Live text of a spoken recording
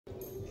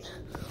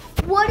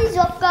What is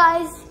up,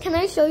 guys? Can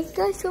I show you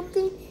guys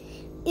something?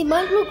 It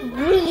might look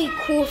really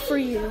cool for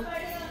you.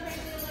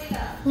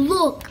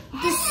 Look,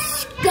 the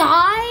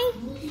sky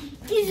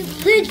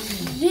is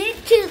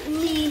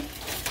legitimately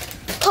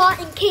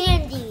cotton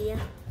candy.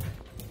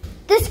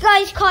 This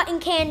guy's cotton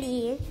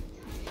candy.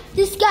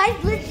 This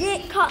guy's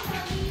legit cotton.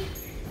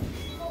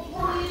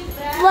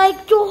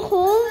 Like, the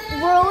whole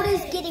world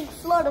is getting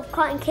flooded of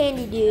cotton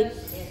candy, dude.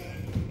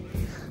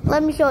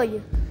 Let me show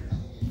you.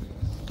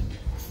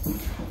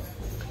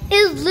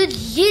 It's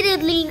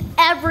legitimately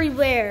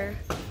everywhere.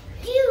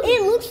 Dude.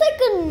 It looks like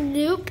a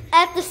nuke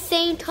at the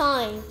same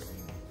time.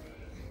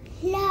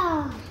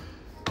 No.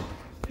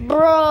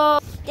 Bro.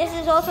 This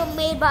is also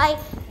made by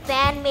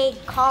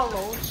fan-made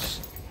Carlos.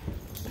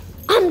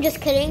 I'm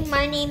just kidding.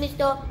 My name is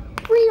the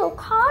real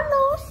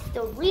Carlos.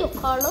 The real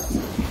Carlos.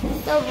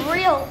 The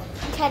real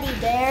teddy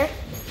bear.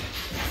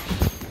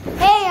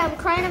 Hey, I'm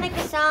trying to make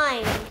a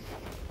sign.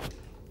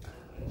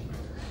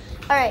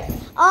 Alright.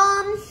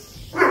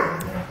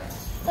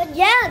 But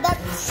yeah,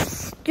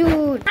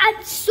 dude,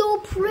 that's so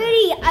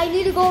pretty. I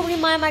need to go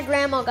remind my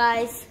grandma,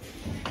 guys.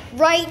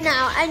 Right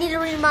now, I need to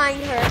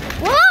remind her.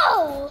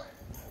 Whoa!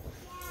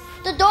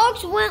 The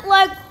dogs went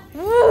like,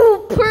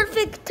 woo,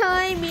 perfect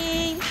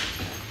timing.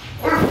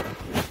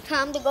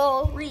 Time to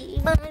go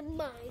remind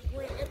my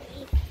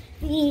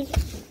grandma.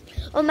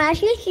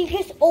 Imagine if she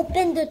just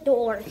opened the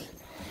doors.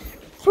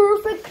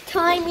 Perfect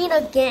timing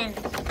again.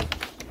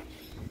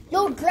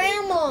 Yo,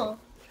 grandma.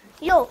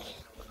 Yo.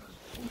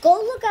 Go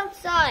look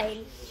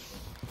outside.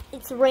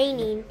 It's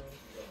raining.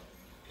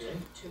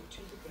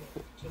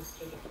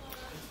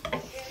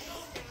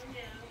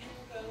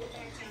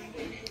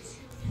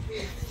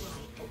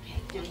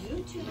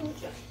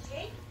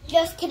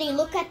 Just kidding.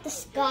 Look at the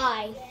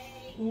sky.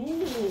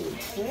 Ooh,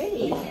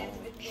 pretty.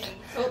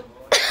 Oh.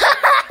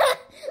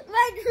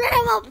 My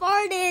grandma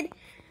farted.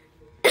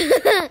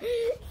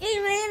 She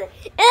made it.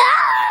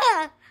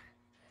 Ah!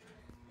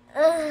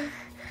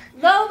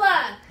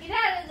 Lola, get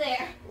out of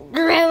there.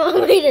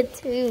 Grandma made a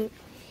tube.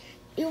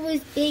 It was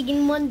big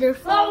and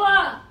wonderful.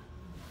 Lola!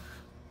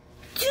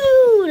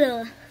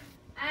 Dude!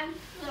 I'm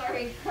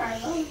sorry,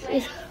 Carlos.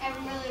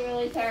 I'm really,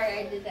 really sorry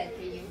I did that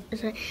to you.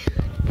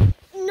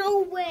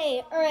 No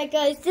way. Alright,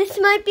 guys. This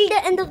might be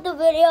the end of the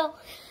video.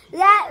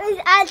 That was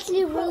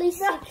actually really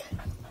sick.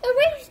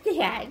 Erase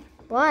that.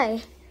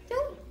 Why?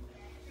 Don't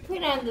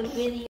put on the video.